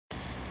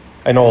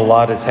I know a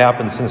lot has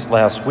happened since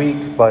last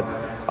week, but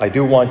I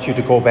do want you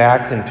to go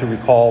back and to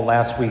recall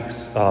last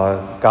week's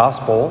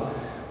gospel.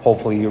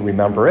 Hopefully you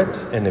remember it,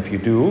 and if you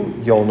do,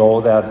 you'll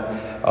know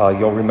that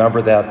you'll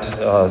remember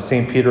that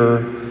St.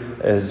 Peter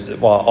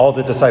all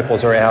the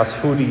disciples are asked,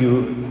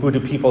 who do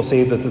people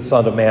say that the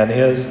Son of Man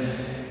is?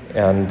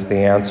 And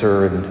they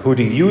answer, and who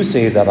do you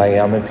say that I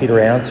am? And Peter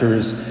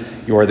answers,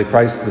 you are the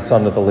Christ, the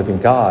Son of the living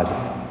God.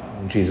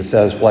 And Jesus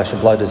says, flesh and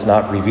blood has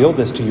not revealed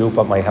this to you,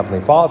 but my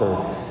heavenly Father.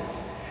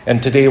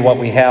 And today what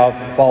we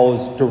have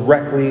follows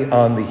directly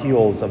on the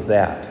heels of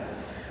that.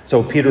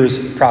 So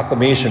Peter's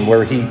proclamation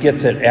where he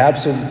gets it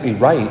absolutely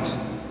right,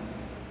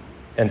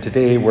 and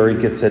today where he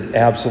gets it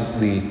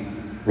absolutely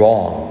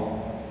wrong.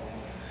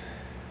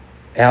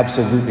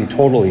 Absolutely,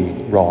 totally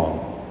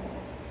wrong.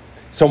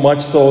 So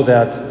much so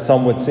that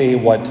some would say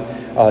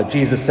what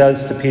Jesus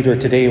says to Peter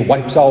today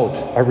wipes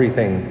out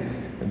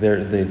everything.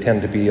 They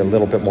tend to be a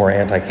little bit more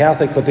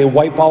anti-Catholic, but they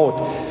wipe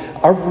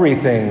out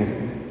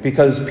everything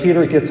because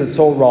Peter gets it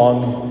so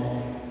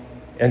wrong,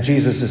 and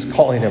Jesus is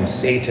calling him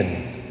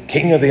Satan,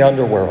 king of the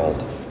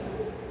underworld.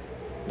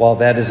 Well,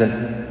 that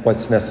isn't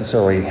what's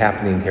necessarily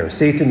happening here.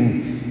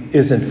 Satan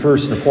isn't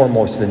first and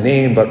foremost a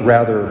name, but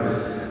rather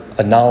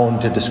a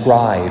noun to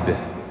describe.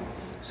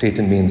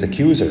 Satan means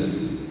accuser,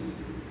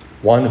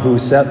 one who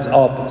sets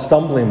up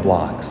stumbling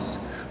blocks,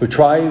 who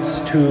tries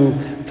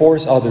to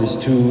force others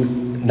to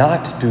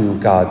not do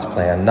God's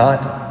plan,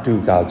 not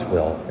do God's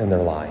will in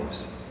their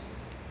lives.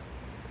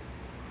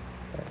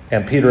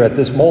 And Peter at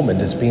this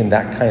moment is being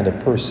that kind of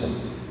person,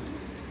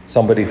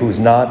 somebody who's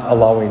not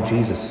allowing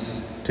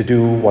Jesus to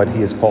do what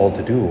he is called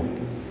to do.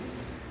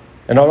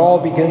 And it all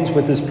begins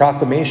with this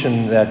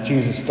proclamation that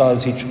Jesus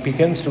does. He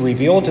begins to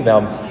reveal to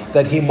them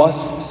that he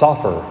must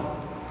suffer.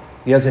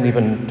 He hasn't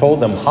even told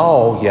them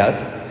how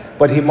yet,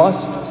 but he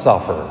must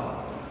suffer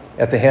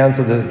at the hands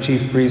of the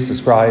chief priests, the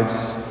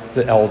scribes,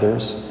 the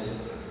elders,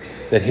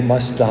 that he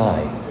must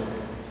die.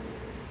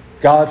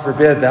 God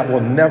forbid, that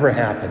will never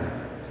happen.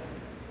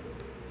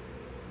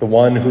 The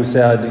one who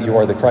said, you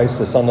are the Christ,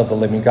 the Son of the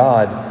living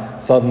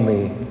God,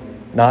 suddenly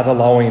not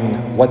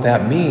allowing what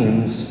that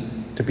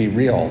means to be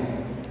real.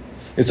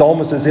 It's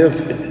almost as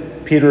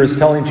if Peter is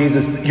telling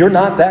Jesus, you're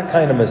not that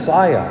kind of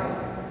Messiah.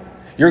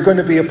 You're going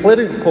to be a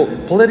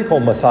political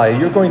Messiah.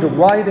 You're going to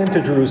ride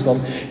into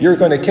Jerusalem. You're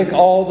going to kick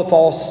all the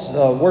false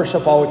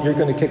worship out. You're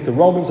going to kick the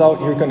Romans out.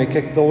 You're going to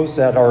kick those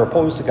that are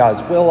opposed to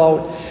God's will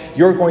out.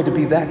 You're going to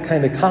be that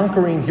kind of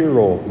conquering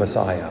hero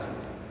Messiah.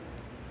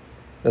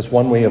 That's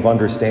one way of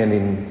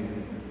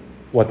understanding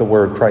what the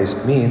word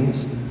Christ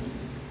means.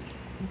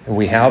 And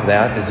we have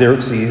that.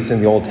 Xerxes in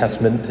the Old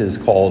Testament is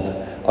called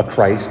a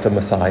Christ, a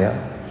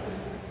Messiah.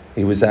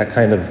 He was that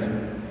kind of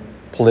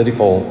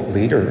political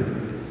leader,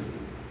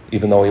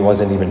 even though he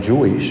wasn't even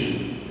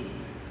Jewish.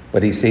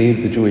 But he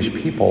saved the Jewish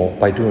people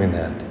by doing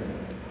that.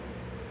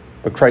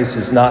 But Christ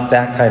is not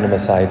that kind of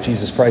Messiah.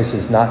 Jesus Christ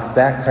is not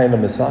that kind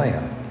of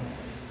Messiah.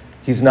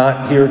 He's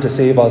not here to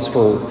save us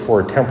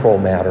for a temporal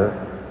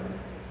matter,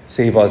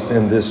 save us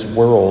in this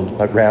world,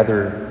 but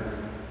rather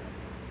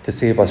to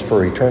save us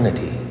for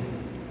eternity.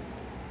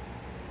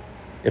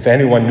 If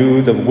anyone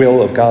knew the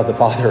will of God the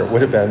Father, it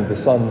would have been the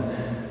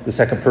Son, the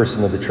second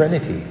person of the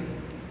Trinity.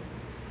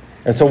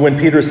 And so when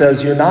Peter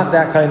says, you're not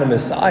that kind of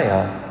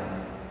Messiah,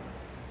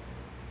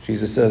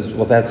 Jesus says,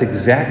 well, that's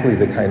exactly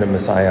the kind of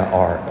Messiah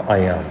I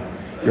am.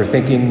 You're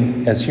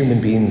thinking as human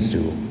beings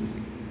do,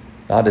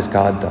 not as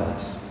God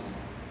does.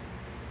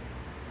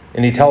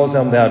 And he tells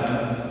them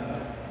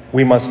that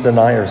we must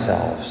deny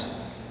ourselves,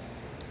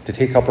 to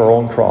take up our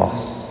own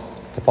cross,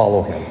 to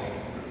follow him.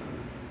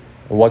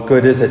 And what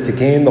good is it to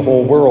gain the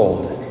whole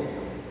world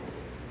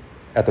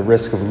at the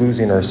risk of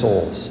losing our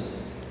souls?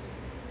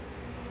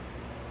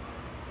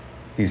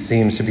 He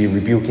seems to be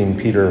rebuking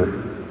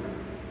Peter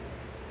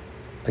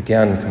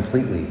again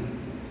completely.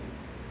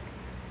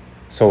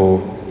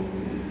 So,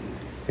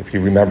 if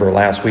you remember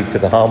last week to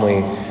the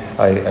homily,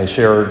 I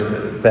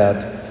shared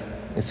that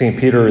St.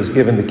 Peter is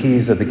given the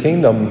keys of the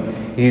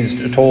kingdom.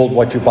 He's told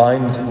what you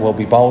bind will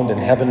be bound in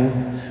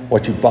heaven,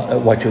 what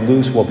you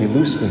loose will be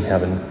loosed in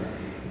heaven.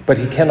 But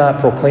he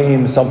cannot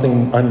proclaim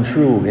something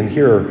untrue. And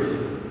here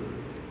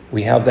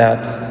we have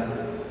that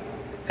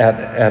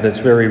at its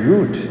very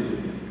root.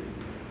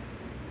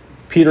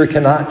 Peter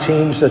cannot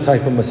change the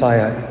type of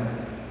Messiah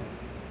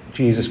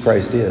Jesus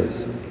Christ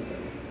is.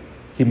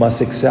 He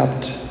must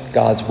accept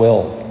God's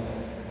will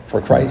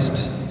for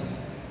Christ.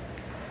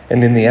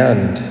 And in the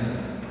end,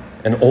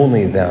 and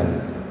only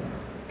then,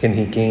 can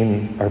he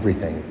gain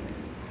everything.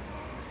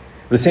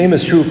 The same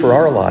is true for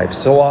our lives.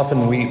 So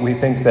often we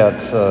think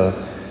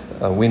that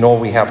we know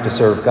we have to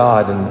serve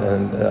God,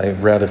 and I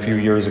read a few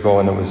years ago,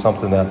 and it was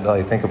something that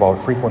I think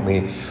about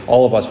frequently.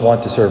 All of us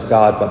want to serve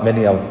God, but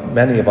many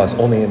of us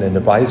only in an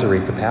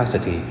advisory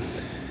capacity.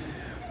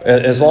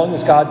 As long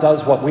as God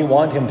does what we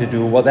want him to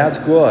do, well, that's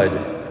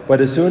good.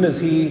 But as soon as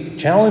he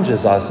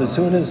challenges us, as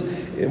soon as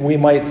we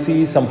might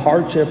see some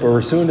hardship, or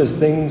as soon as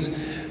things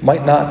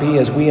might not be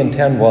as we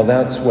intend, well,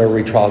 that's where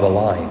we draw the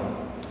line.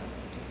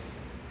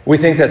 We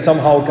think that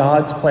somehow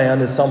God's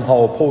plan is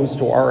somehow opposed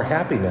to our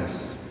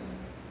happiness.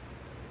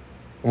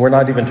 And we're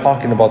not even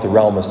talking about the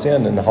realm of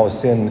sin and how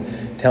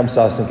sin tempts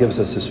us and gives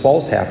us this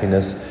false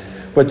happiness,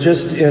 but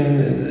just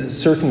in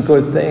certain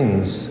good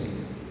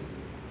things.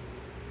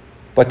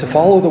 But to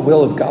follow the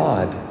will of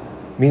God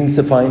means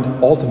to find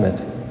ultimate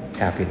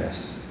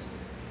happiness.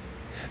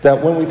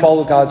 That when we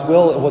follow God's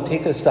will, it will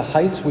take us to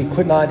heights we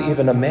could not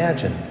even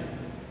imagine.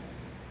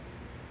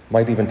 It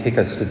might even take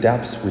us to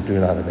depths we do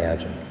not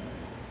imagine.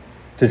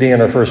 Today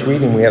in our first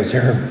reading, we have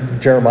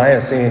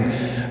Jeremiah saying,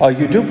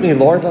 "You duped me,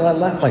 Lord, and I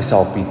let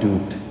myself be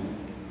duped."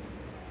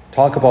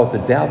 Talk about the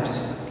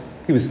depths.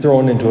 He was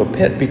thrown into a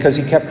pit because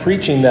he kept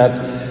preaching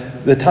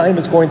that the time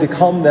is going to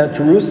come that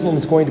Jerusalem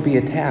is going to be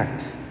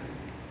attacked.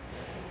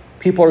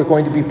 People are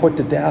going to be put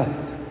to death.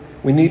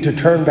 We need to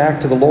turn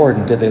back to the Lord.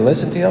 And did they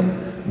listen to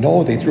him?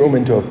 No, they threw him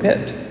into a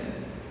pit.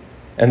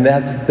 And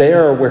that's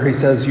there where he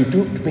says, "You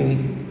duped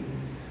me.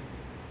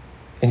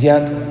 And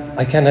yet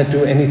I cannot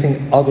do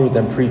anything other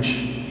than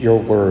preach your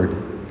word."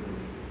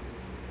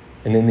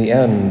 And in the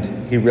end,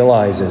 he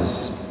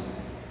realizes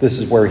this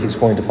is where he's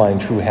going to find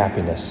true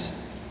happiness.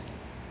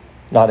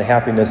 Not a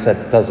happiness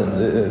that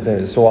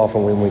doesn't, so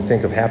often when we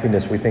think of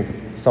happiness, we think of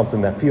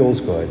something that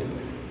feels good.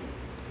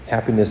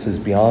 Happiness is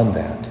beyond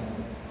that.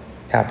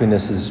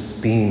 Happiness is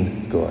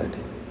being good.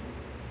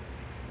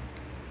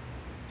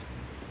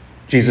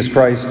 Jesus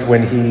Christ,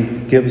 when he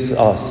gives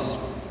us,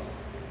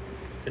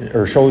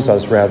 or shows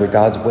us rather,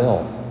 God's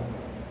will,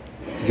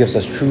 he gives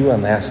us true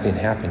and lasting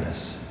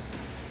happiness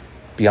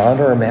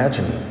beyond our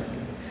imagining,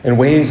 in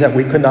ways that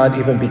we could not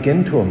even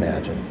begin to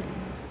imagine.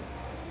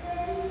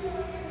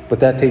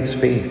 But that takes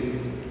faith.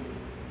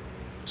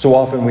 So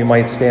often we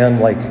might stand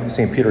like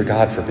St. Peter,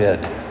 "God forbid,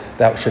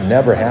 that should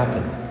never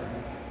happen."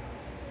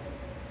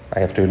 I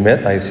have to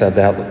admit, I said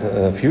that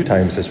a few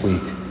times this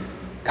week.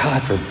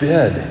 God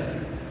forbid.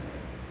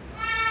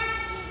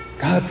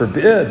 God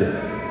forbid.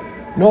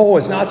 No,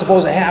 it's not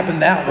supposed to happen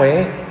that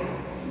way.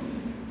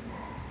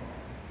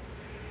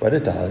 But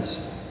it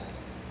does.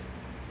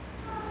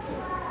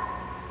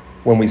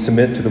 When we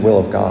submit to the will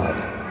of God,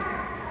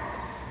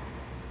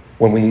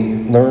 when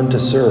we learn to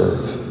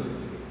serve,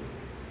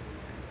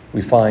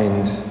 we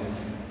find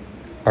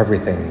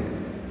everything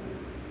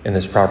in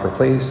its proper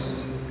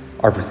place,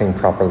 everything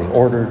properly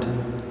ordered,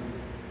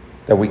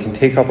 that we can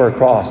take up our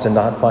cross and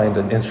not find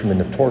an instrument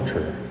of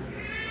torture,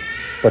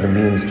 but a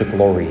means to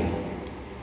glory